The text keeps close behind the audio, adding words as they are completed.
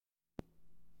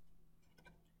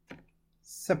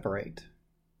Separate.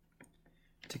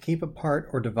 To keep apart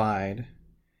or divide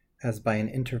as by an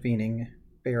intervening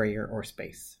barrier or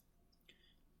space.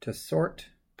 To sort,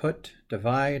 put,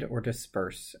 divide, or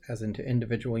disperse as into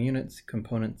individual units,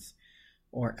 components,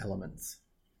 or elements.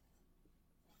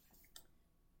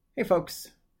 Hey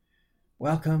folks,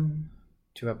 welcome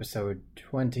to episode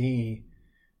 20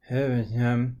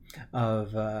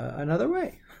 of Another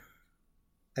Way.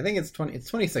 I think it's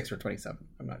 26 or 27.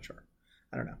 I'm not sure.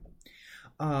 I don't know.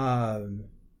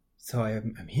 So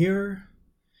I'm here.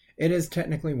 It is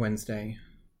technically Wednesday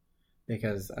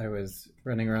because I was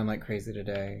running around like crazy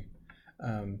today.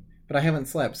 But I haven't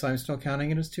slept, so I'm still counting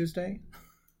it as Tuesday.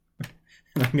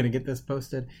 And I'm going to get this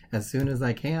posted as soon as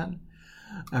I can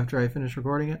after I finish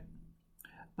recording it.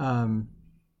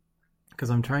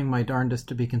 Because I'm trying my darndest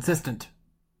to be consistent.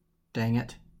 Dang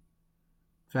it.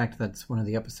 In fact, that's one of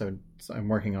the episodes I'm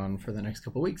working on for the next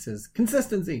couple of weeks is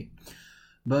consistency.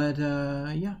 But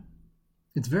yeah,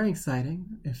 it's very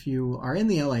exciting. If you are in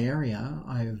the LA area,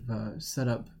 I've set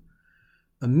up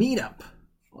a meetup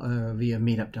via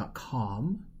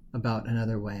meetup.com about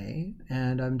Another Way.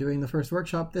 And I'm doing the first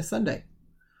workshop this Sunday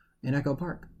in Echo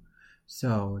Park.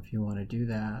 So if you want to do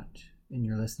that and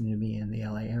you're listening to me in the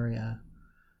LA area,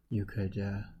 you could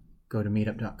go to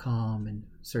meetup.com and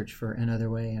search for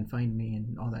Another Way and find me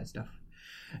and all that stuff.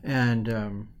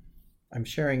 And I'm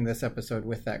sharing this episode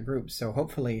with that group, so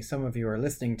hopefully some of you are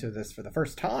listening to this for the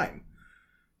first time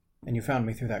and you found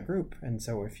me through that group. And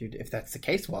so if that's the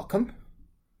case, welcome.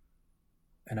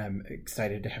 And I'm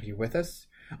excited to have you with us.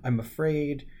 I'm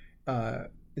afraid,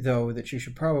 though, that you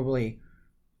should probably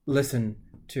listen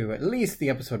to at least the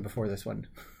episode before this one.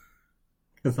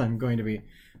 Because I'm going to be...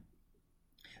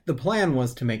 The plan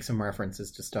was to make some references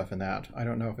to stuff in that. I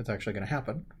don't know if it's actually going to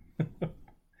happen.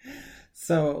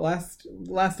 So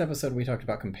last episode we talked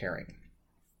about comparing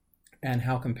and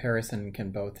how comparison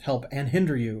can both help and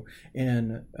hinder you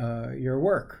in your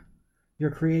work,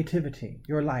 your creativity,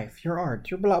 your life, your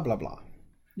art, your blah, blah, blah.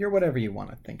 Your whatever you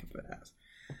want to think of it as.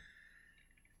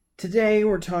 Today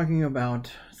we're talking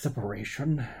about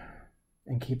separation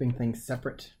and keeping things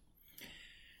separate.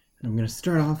 And I'm going to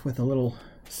start off with a little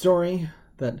story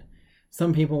that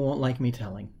some people won't like me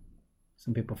telling.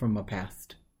 Some people from my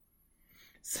past.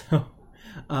 So,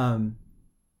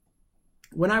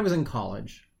 when I was in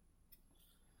college,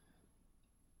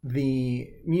 the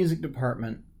music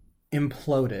department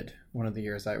imploded one of the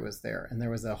years I was there. And there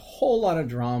was a whole lot of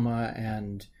drama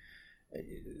and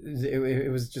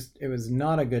it was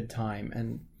not a good time.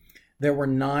 And there were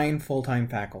 9 full-time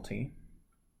faculty.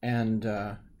 And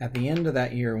at the end of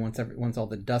that year, once all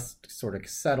the dust sort of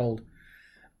settled,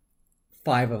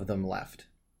 5 of them left.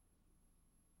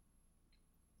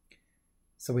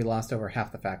 So we lost over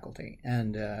half the faculty.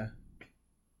 And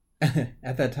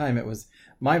at that time, it was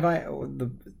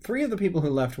the 3 of the people who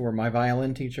left were my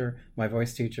violin teacher, my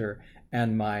voice teacher,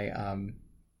 and my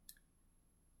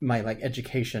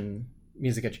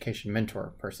music education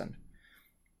mentor person.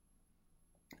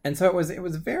 And so it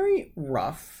was very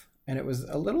rough, and it was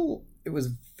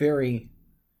very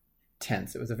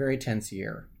tense. It was a very tense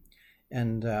year.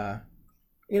 And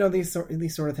these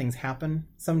sort of things happen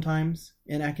sometimes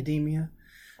in academia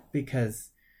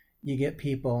because you get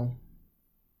people,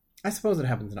 I suppose it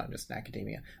happens not just in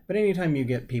academia, but anytime you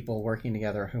get people working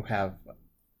together who have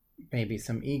maybe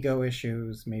some ego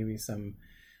issues, maybe some,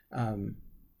 and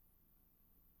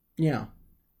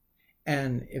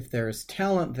if there's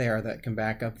talent there that can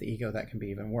back up the ego, that can be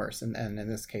even worse. And in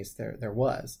this case, there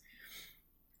was.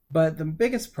 But the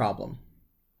biggest problem,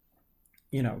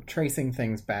 tracing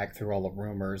things back through all the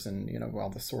rumors and, all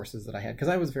the sources that I had, because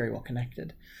I was very well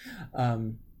connected.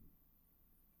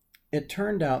 It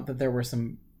turned out that there were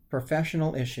some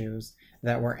professional issues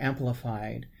that were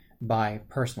amplified by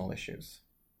personal issues.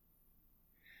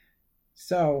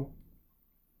 So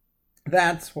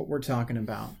that's what we're talking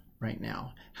about right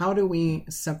now. How do we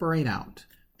separate out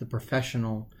the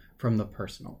professional from the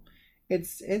personal?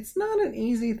 It's not an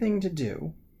easy thing to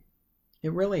do.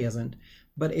 It really isn't.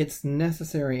 But it's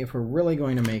necessary if we're really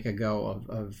going to make a go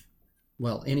of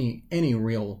any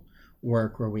real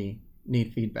work where we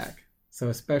need feedback. So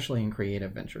especially in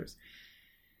creative ventures.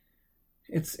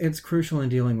 It's crucial in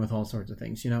dealing with all sorts of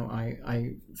things.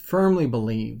 I firmly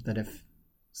believe that if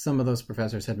some of those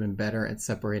professors had been better at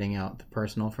separating out the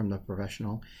personal from the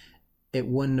professional, it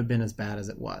wouldn't have been as bad as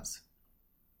it was.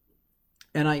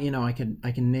 And I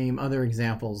can name other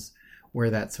examples where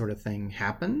that sort of thing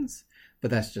happens.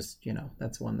 But that's just,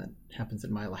 that's one that happened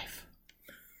in my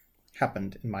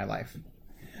life.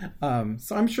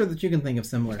 So I'm sure that you can think of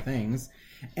similar things.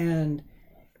 And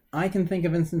I can think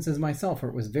of instances myself where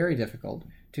it was very difficult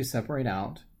to separate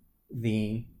out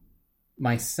the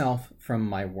myself from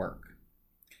my work.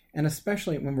 And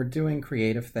especially when we're doing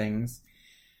creative things,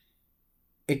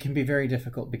 it can be very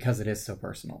difficult because it is so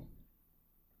personal.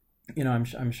 You know,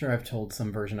 I'm sure I've told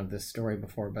some version of this story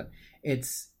before, but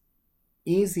it's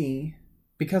easy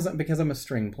because I'm a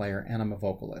string player and I'm a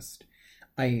vocalist.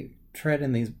 I tread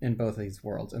in both of these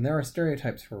worlds, and there are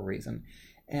stereotypes for a reason.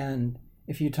 And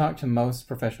if you talk to most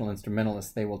professional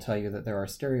instrumentalists, they will tell you that there are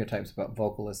stereotypes about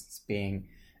vocalists being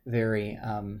very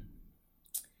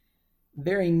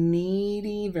very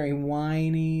needy, very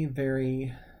whiny,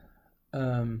 very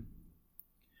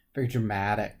very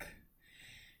dramatic.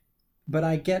 But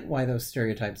I get why those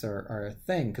stereotypes are a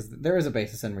thing, because there is a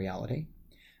basis in reality.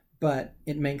 But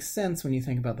it makes sense when you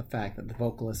think about the fact that the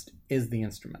vocalist is the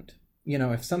instrument. You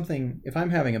know, if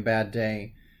I'm having a bad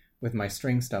day with my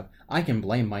string stuff, I can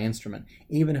blame my instrument,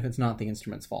 even if it's not the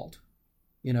instrument's fault.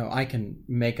 You know, I can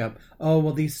make up, oh,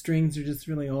 well, these strings are just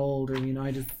really old, or, you know,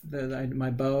 my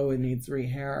bow, it needs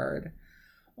rehaired.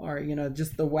 Or, you know,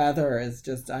 just the weather is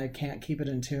just, I can't keep it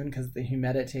in tune because of the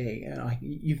humidity. You know,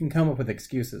 you can come up with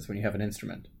excuses when you have an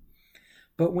instrument.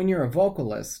 But when you're a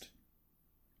vocalist,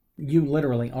 you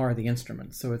literally are the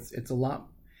instrument. So it's a lot,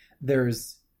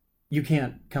 you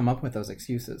can't come up with those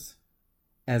excuses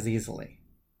as easily,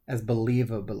 as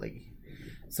believably.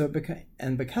 So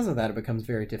because of that, it becomes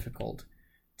very difficult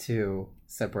to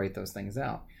separate those things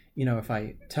out. You know, if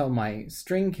I tell my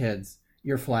string kids,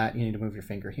 you're flat, you need to move your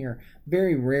finger here,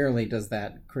 very rarely does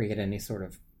that create any sort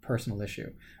of personal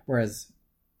issue. Whereas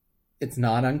it's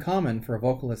not uncommon for a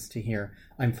vocalist to hear,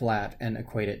 I'm flat, and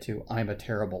equate it to, I'm a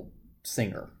terrible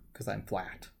singer because I'm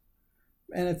flat.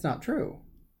 And it's not true.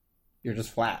 You're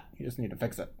just flat. You just need to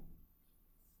fix it.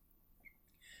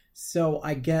 So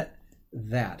I get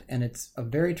that. And it's a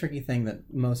very tricky thing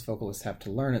that most vocalists have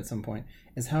to learn at some point,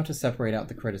 is how to separate out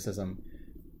the criticism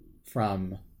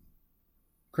from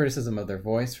criticism of their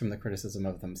voice from the criticism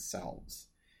of themselves.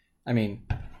 I mean,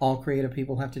 all creative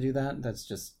people have to do that. That's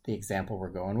just the example we're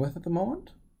going with at the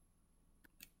moment.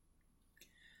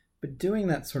 But doing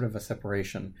that sort of a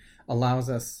separation allows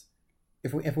us,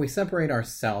 if we separate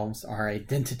ourselves, our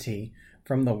identity,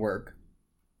 from the work,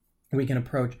 we can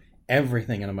approach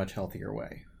everything in a much healthier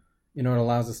way. You know, it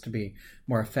allows us to be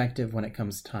more effective when it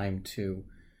comes time to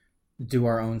do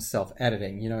our own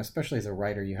self-editing. You know, especially as a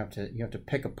writer, you have to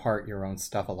pick apart your own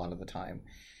stuff a lot of the time.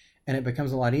 And it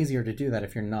becomes a lot easier to do that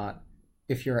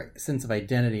if your sense of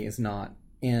identity is not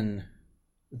in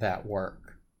that work.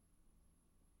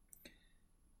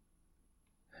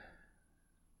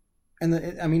 And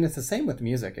it's the same with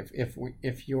music.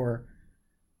 If you're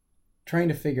trying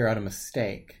to figure out a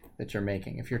mistake that you're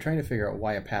making, if you're trying to figure out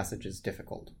why a passage is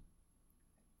difficult,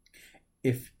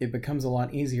 if it becomes a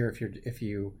lot easier if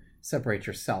you separate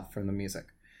yourself from the music.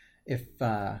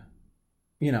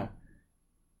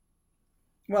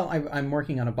 I'm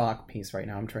working on a Bach piece right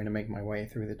now. I'm trying to make my way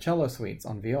through the cello suites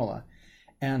on viola.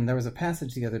 And there was a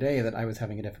passage the other day that I was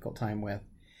having a difficult time with.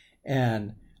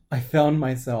 And I found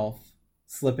myself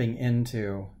slipping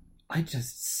into, I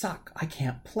just suck. I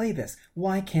can't play this.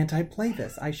 Why can't I play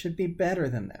this? I should be better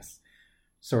than this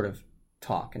sort of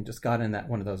talk, and just got in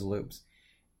one of those loops.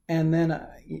 And then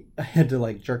I had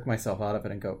to jerk myself out of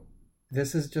it and go,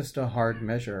 this is just a hard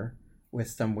measure with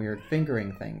some weird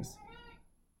fingering things.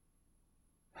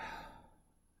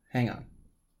 Hang on.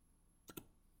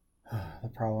 The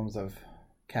problems of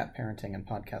cat parenting and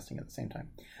podcasting at the same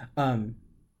time.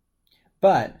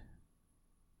 But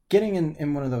getting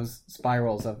in one of those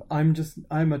spirals of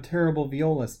I'm a terrible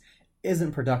violist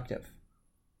isn't productive.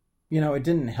 You know, it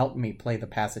didn't help me play the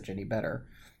passage any better.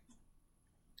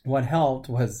 What helped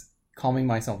was calming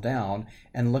myself down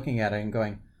and looking at it and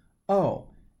going, oh,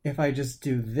 if I just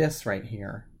do this right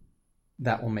here,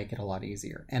 that will make it a lot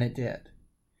easier. And it did.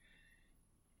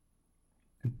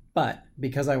 But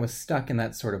because I was stuck in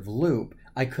that sort of loop,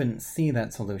 I couldn't see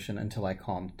that solution until I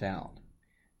calmed down.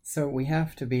 So we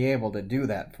have to be able to do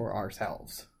that for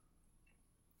ourselves.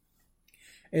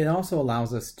 It also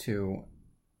allows us to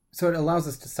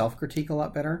self-critique a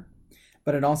lot better,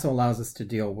 but it also allows us to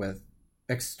deal with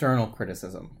external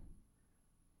criticism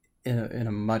in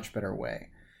a much better way.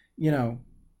 You know,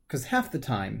 because half the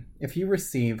time, if you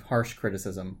receive harsh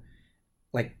criticism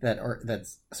like that, or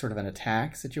that's sort of an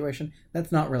attack situation,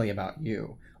 that's not really about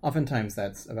you. Oftentimes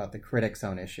that's about the critic's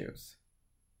own issues.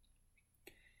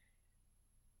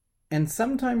 And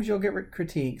sometimes you'll get harsh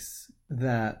critiques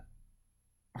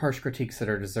that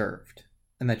are deserved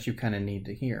and that you kind of need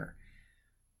to hear.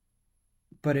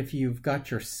 But if you've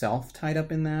got yourself tied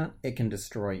up in that, it can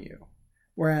destroy you.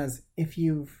 Whereas if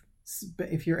you've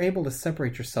if you're able to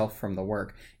separate yourself from the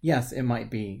work, yes, it might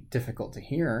be difficult to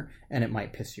hear and it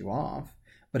might piss you off,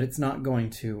 but it's not going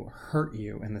to hurt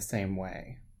you in the same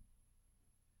way.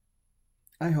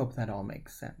 I hope that all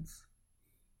makes sense.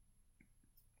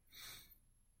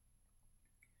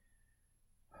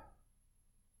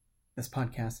 This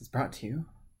podcast is brought to you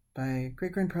by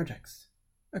Great Grand Projects,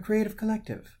 a creative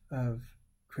collective of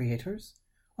creators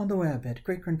on the web at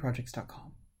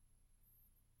greatgrandprojects.com.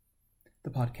 The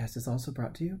podcast is also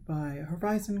brought to you by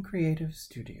Horizon Creative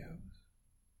Studios.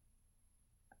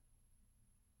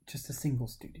 Just a single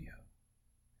studio.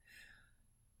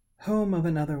 Home of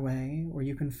Another Way, where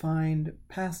you can find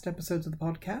past episodes of the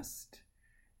podcast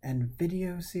and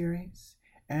video series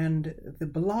and the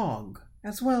blog,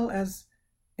 as well as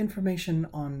information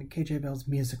on KJ Bell's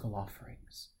musical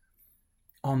offerings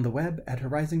on the web at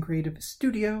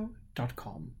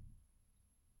horizoncreativestudio.com.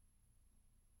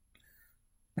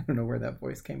 I don't know where that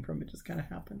voice came from. It just kind of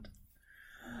happened.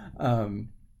 And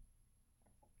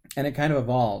it kind of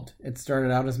evolved. It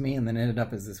started out as me and then ended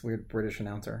up as this weird British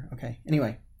announcer. Okay.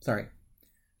 Anyway, sorry.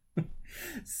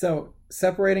 So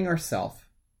separating ourselves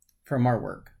from our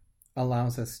work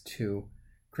allows us to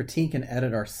critique and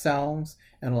edit ourselves.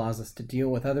 It allows us to deal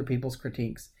with other people's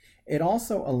critiques. It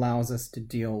also allows us to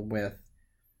deal with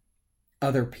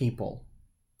other people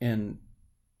in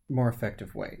more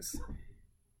effective ways.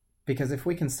 Because if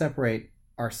we can separate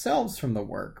ourselves from the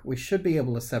work, we should be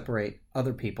able to separate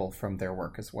other people from their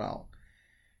work as well.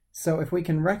 So if we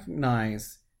can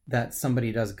recognize that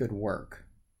somebody does good work,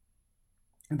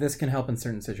 this can help in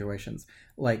certain situations.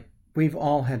 Like, we've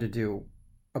all had to do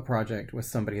a project with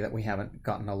somebody that we haven't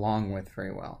gotten along with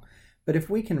very well. But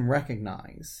if we can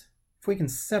recognize, if we can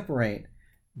separate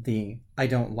the I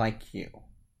don't like you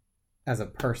as a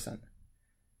person,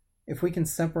 if we can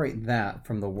separate that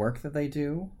from the work that they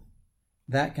do,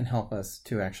 that can help us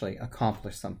to actually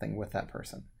accomplish something with that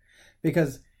person.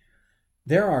 Because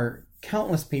there are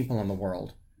countless people in the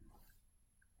world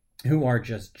who are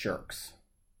just jerks,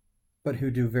 but who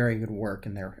do very good work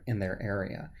in their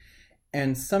area.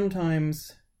 And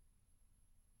sometimes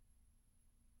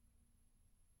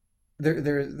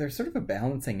there's sort of a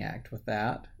balancing act with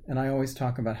that. And I always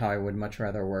talk about how I would much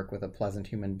rather work with a pleasant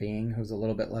human being who's a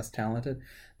little bit less talented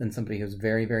than somebody who's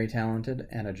very, very talented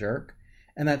and a jerk.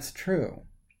 And that's true.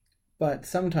 But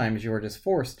sometimes you're just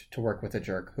forced to work with a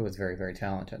jerk who is very, very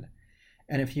talented.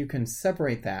 And if you can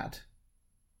separate that,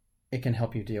 it can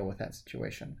help you deal with that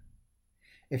situation.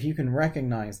 If you can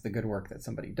recognize the good work that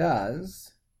somebody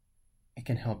does, it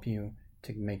can help you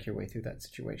to make your way through that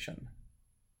situation.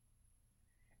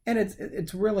 And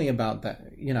it's really about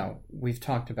that, we've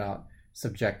talked about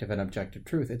subjective and objective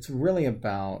truth. It's really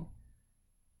about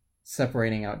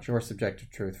separating out your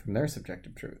subjective truth from their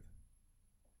subjective truth.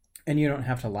 And you don't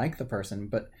have to like the person,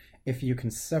 but if you can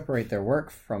separate their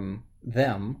work from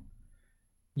them,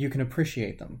 you can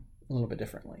appreciate them a little bit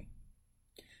differently.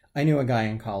 I knew a guy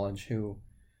in college who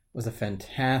was a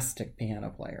fantastic piano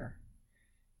player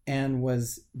and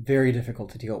was very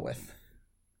difficult to deal with.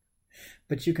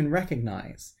 But you can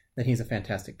recognize that he's a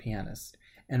fantastic pianist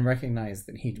and recognize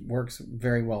that he works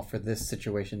very well for this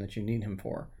situation that you need him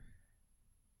for.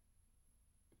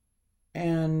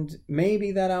 And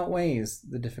maybe that outweighs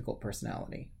the difficult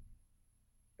personality.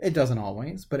 It doesn't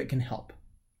always, but it can help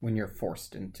when you're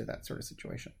forced into that sort of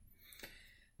situation.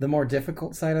 The more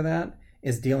difficult side of that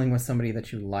is dealing with somebody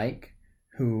that you like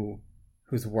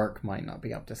whose work might not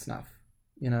be up to snuff.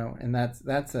 And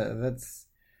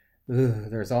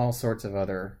there's all sorts of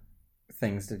other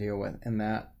things to deal with in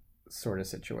that sort of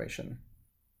situation.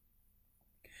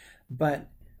 But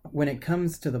when it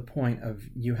comes to the point of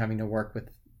you having to work with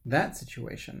that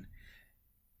situation,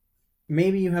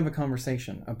 maybe you have a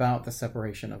conversation about the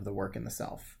separation of the work and the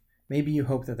self. Maybe you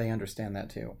hope that they understand that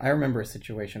too. I remember a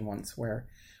situation once where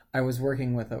I was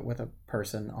working with a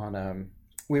person on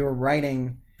we were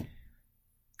writing,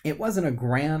 it wasn't a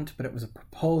grant, but it was a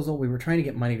proposal. We were trying to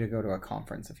get money to go to a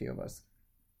conference, a few of us.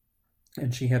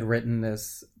 And she had written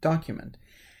this document.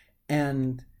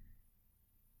 And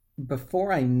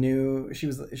before I knew,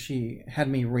 she had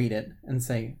me read it and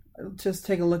say, just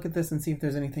take a look at this and see if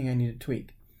there's anything I need to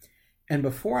tweak. And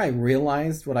before I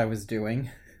realized what I was doing,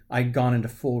 I'd gone into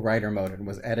full writer mode and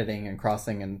was editing and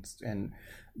crossing and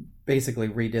basically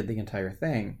redid the entire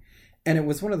thing. And it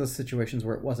was one of those situations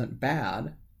where it wasn't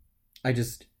bad. I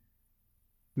just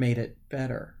made it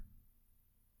better.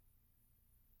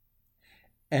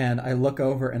 And I look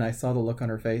over and I saw the look on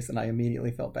her face and I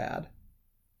immediately felt bad.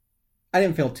 I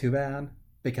didn't feel too bad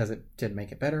because it did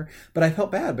make it better, but I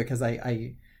felt bad because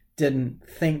I didn't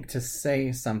think to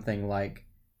say something like,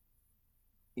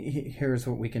 here's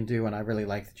what we can do, and I really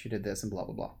like that you did this, and blah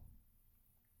blah blah.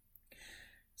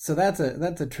 So that's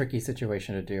a tricky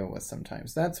situation to deal with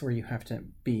sometimes. That's where you have to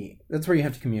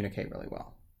communicate really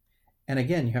well. And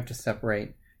again, you have to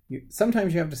separate.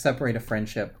 Sometimes you have to separate a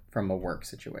friendship from a work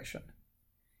situation,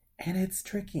 and it's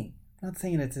tricky. I'm not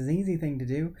saying it's an easy thing to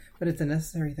do, but it's a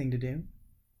necessary thing to do.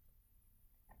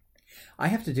 I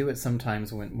have to do it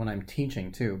sometimes when I'm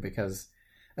teaching too, because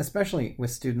especially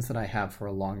with students that I have for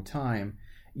a long time,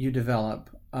 you develop,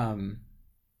 I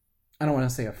don't want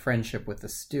to say a friendship with the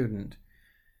student,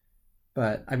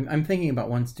 but I'm thinking about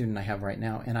one student I have right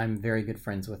now, and I'm very good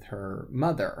friends with her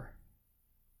mother.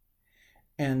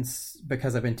 And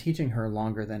because I've been teaching her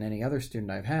longer than any other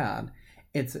student I've had,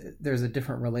 there's a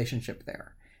different relationship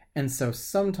there. And so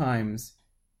sometimes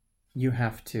you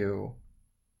have to,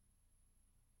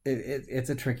 it's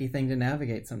a tricky thing to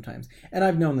navigate sometimes. And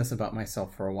I've known this about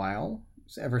myself for a while,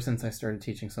 ever since I started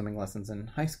teaching swimming lessons in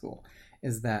high school,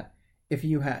 is that if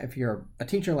you're a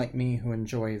teacher like me who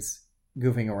enjoys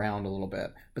goofing around a little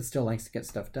bit, but still likes to get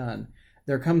stuff done,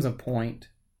 there comes a point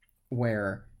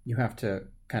where you have to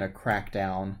kind of crack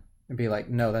down and be like,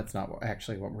 no, that's not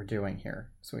actually what we're doing here,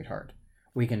 sweetheart.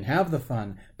 We can have the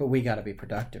fun, but we got to be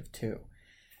productive too.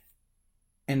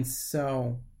 And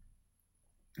so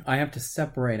I have to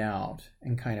separate out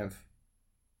and kind of,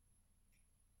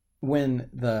 when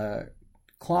the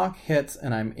clock hits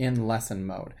and I'm in lesson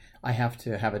mode, I have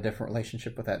to have a different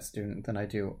relationship with that student than I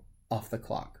do off the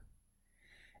clock.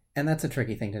 And that's a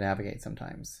tricky thing to navigate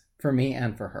sometimes, for me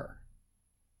and for her.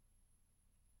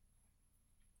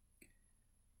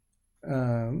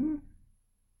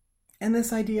 And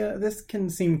this can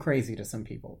seem crazy to some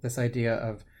people, this idea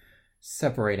of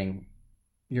separating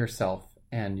yourself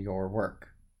and your work.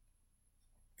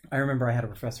 I remember I had a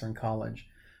professor in college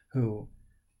who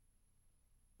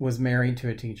was married to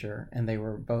a teacher, and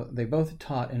they both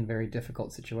taught in very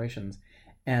difficult situations.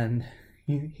 And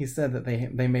he said that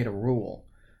they made a rule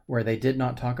where they did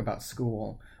not talk about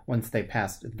school once they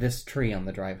passed this tree on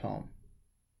the drive home,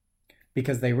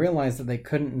 because they realized that they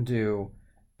couldn't do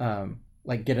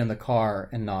get in the car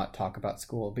and not talk about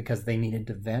school, because they needed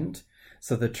to vent.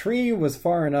 So the tree was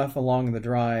far enough along the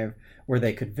drive where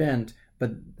they could vent,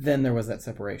 but then there was that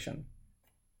separation.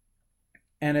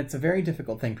 And it's a very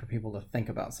difficult thing for people to think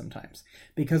about sometimes,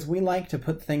 because we like to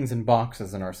put things in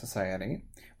boxes in our society.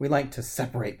 We like to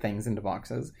separate things into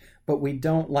boxes, but we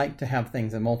don't like to have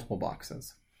things in multiple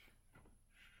boxes.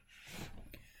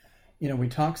 You know, we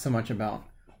talk so much about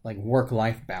like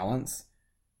work-life balance,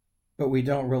 but we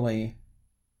don't really,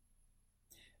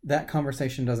 that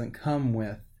conversation doesn't come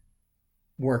with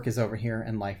work is over here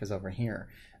and life is over here.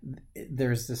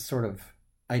 There's this sort of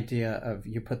idea of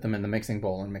you put them in the mixing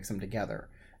bowl and mix them together,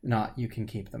 not you can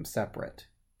keep them separate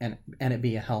and it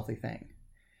be a healthy thing.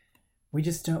 We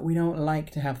don't like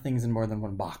to have things in more than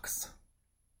one box.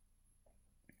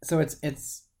 So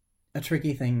it's a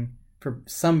tricky thing for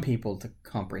some people to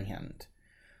comprehend.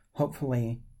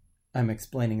 Hopefully I'm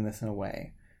explaining this in a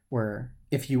way where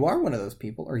if you are one of those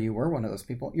people, or you were one of those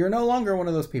people, you're no longer one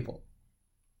of those people.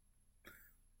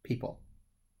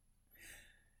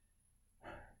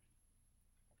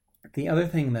 The other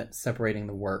thing that separating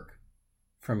the work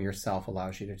from yourself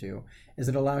allows you to do is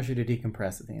it allows you to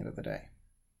decompress at the end of the day.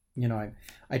 You know,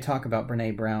 I talk about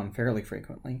Brene Brown fairly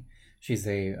frequently. She's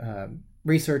a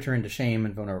researcher into shame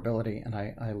and vulnerability, and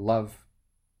I love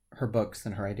her books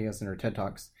and her ideas and her TED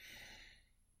Talks.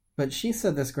 But she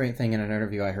said this great thing in an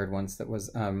interview I heard once that was,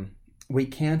 we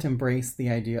can't embrace the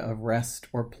idea of rest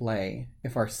or play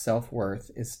if our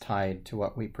self-worth is tied to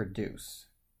what we produce.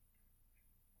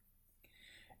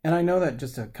 And I know that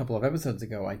just a couple of episodes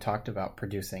ago I talked about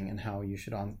producing and how you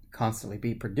should constantly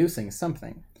be producing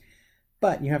something.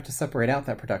 But you have to separate out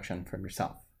that production from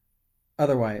yourself.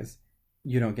 Otherwise,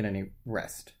 you don't get any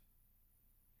rest.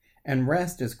 And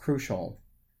rest is crucial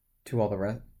to all the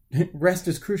rest. Rest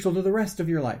is crucial to the rest of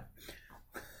your life.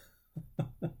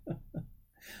 I'm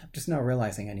just now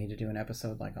realizing I need to do an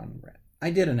episode like on rest. I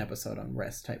did an episode on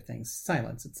rest type things.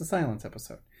 Silence. It's a silence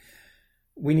episode.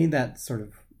 We need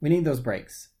those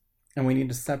breaks. And we need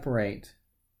to separate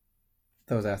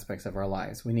those aspects of our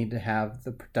lives. We need to have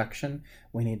the production.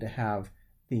 We need to have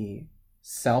the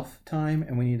self time,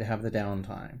 and we need to have the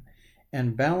downtime.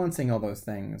 And balancing all those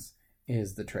things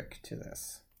is the trick to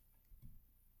this.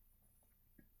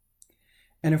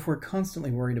 And if we're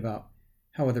constantly worried about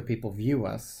how other people view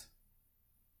us,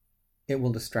 it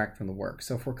will distract from the work.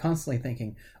 So if we're constantly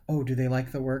thinking, oh, do they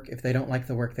like the work? If they don't like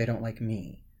the work, they don't like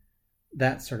me.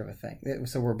 That sort of a thing.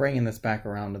 So we're bringing this back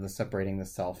around to the separating the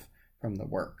self from the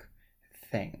work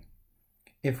thing.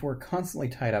 If we're constantly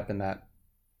tied up in that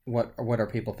what are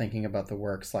people thinking about the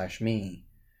work / me,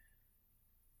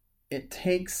 it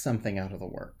takes something out of the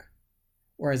work.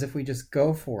 Whereas if we just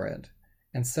go for it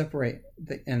and separate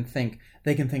and think,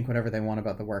 they can think whatever they want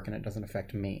about the work and it doesn't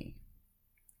affect me.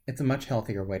 It's a much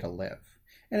healthier way to live.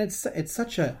 And it's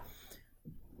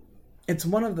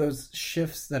one of those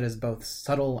shifts that is both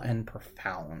subtle and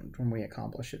profound when we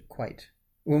accomplish it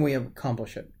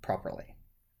properly.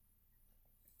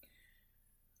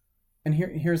 And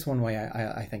here's one way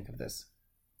I think of this.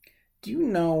 Do you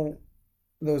know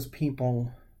those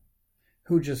people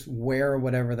who just wear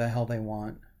whatever the hell they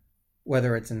want,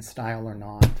 whether it's in style or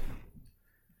not?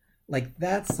 Like,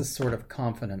 that's the sort of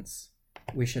confidence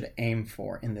we should aim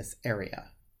for in this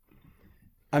area.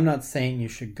 I'm not saying you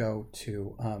should go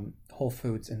to Whole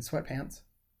Foods in sweatpants.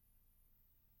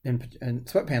 And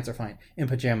sweatpants are fine. In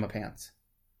pajama pants.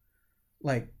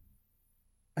 Like,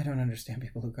 I don't understand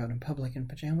people who go out in public in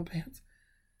pajama pants.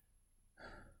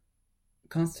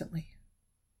 Constantly.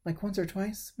 Like once or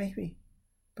twice, maybe.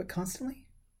 But constantly?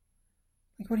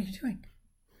 Like, what are you doing?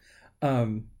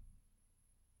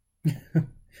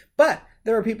 But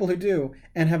there are people who do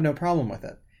and have no problem with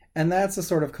it. And that's the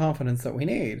sort of confidence that we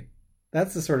need.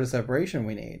 That's the sort of separation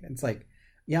we need. It's like,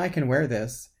 yeah, I can wear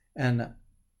this, and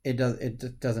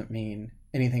it doesn't mean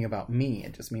anything about me.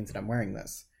 It just means that I'm wearing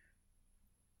this.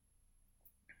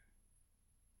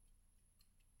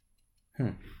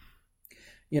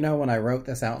 You know, when I wrote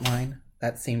this outline,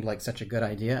 that seemed like such a good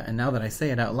idea, and now that I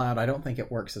say it out loud, I don't think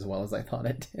it works as well as I thought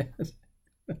it did.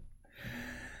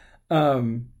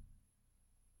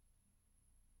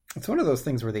 It's one of those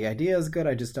things where the idea is good,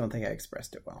 I just don't think I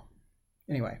expressed it well.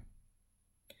 Anyway,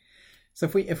 so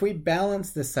if we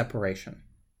balance this separation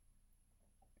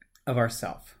of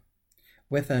ourself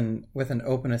with an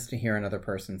openness to hear another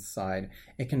person's side,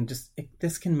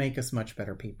 this can make us much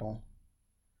better people.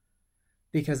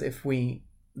 Because the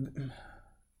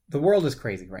world is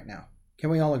crazy right now. Can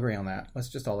we all agree on that? Let's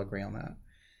just all agree on that.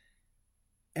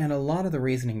 And a lot of the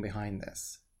reasoning behind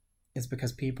this is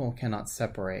because people cannot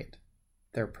separate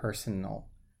their personal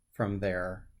from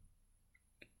their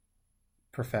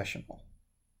professional.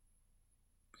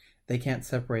 They can't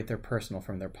separate their personal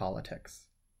from their politics.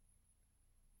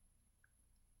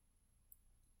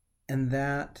 And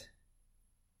that,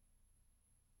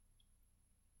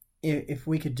 if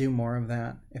we could do more of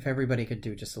that, if everybody could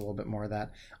do just a little bit more of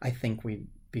that, I think we'd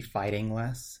be fighting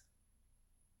less.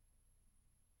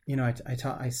 You know,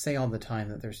 I say all the time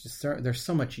that there's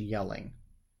so much yelling.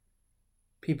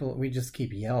 We just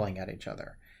keep yelling at each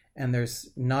other, and there's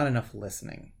not enough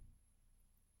listening.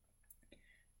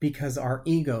 Because our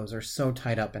egos are so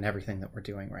tied up in everything that we're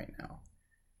doing right now.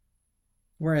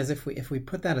 Whereas if we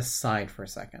put that aside for a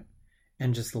second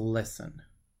and just listen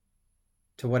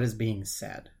to what is being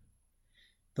said,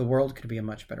 the world could be a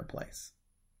much better place.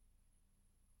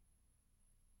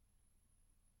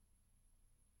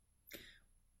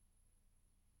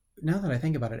 Now that I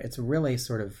think about it, it's really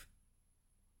sort of,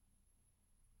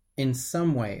 in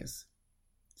some ways,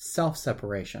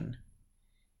 self-separation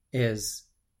is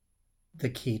the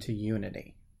key to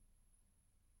unity.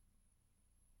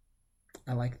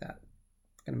 I like that.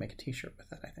 I'm going to make a t-shirt with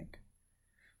that, I think.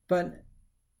 But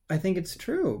I think it's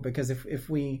true, because if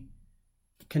we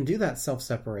can do that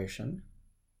self-separation,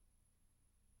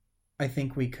 I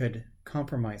think we could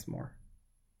compromise more.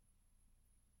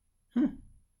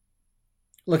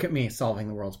 Look at me solving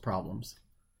the world's problems.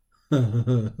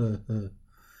 The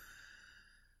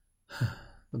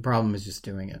problem is just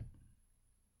doing it.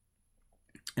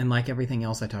 And like everything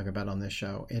else I talk about on this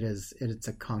show, it's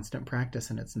a constant practice,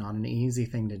 and it's not an easy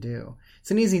thing to do.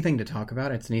 It's an easy thing to talk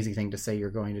about. It's an easy thing to say you're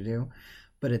going to do,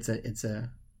 but it's a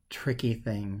tricky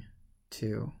thing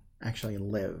to actually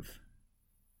live.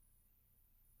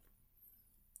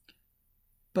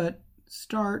 But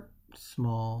start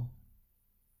small,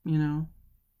 you know.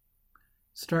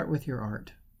 Start with your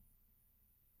art.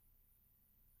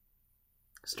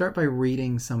 Start by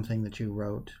reading something that you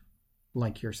wrote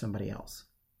like you're somebody else.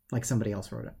 Like somebody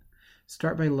else wrote it.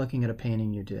 Start by looking at a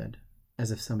painting you did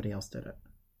as if somebody else did it.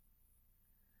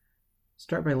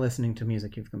 Start by listening to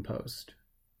music you've composed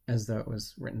as though it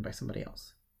was written by somebody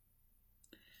else.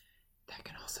 That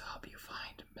can also help you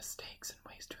find mistakes and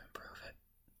ways to improve it.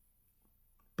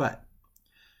 But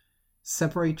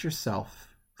separate yourself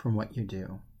from what you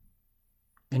do,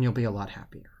 and you'll be a lot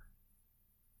happier.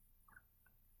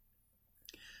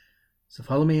 So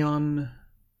follow me on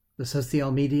the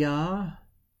social media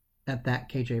at that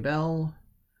KJ Bell,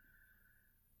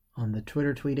 on the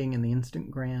Twitter tweeting and the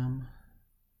Instagram.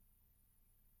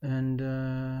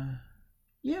 And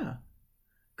yeah,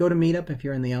 go to Meetup if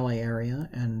you're in the LA area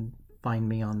and find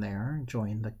me on there.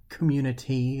 Join the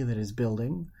community that is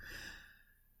building.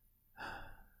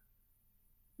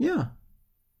 Yeah,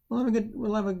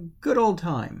 we'll have a good old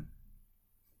time.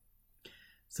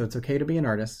 So it's okay to be an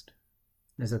artist.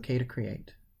 It is okay to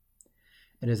create.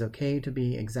 It is okay to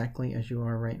be exactly as you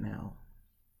are right now.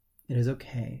 It is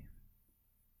okay.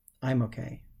 I'm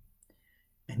okay.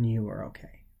 And you are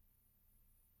okay.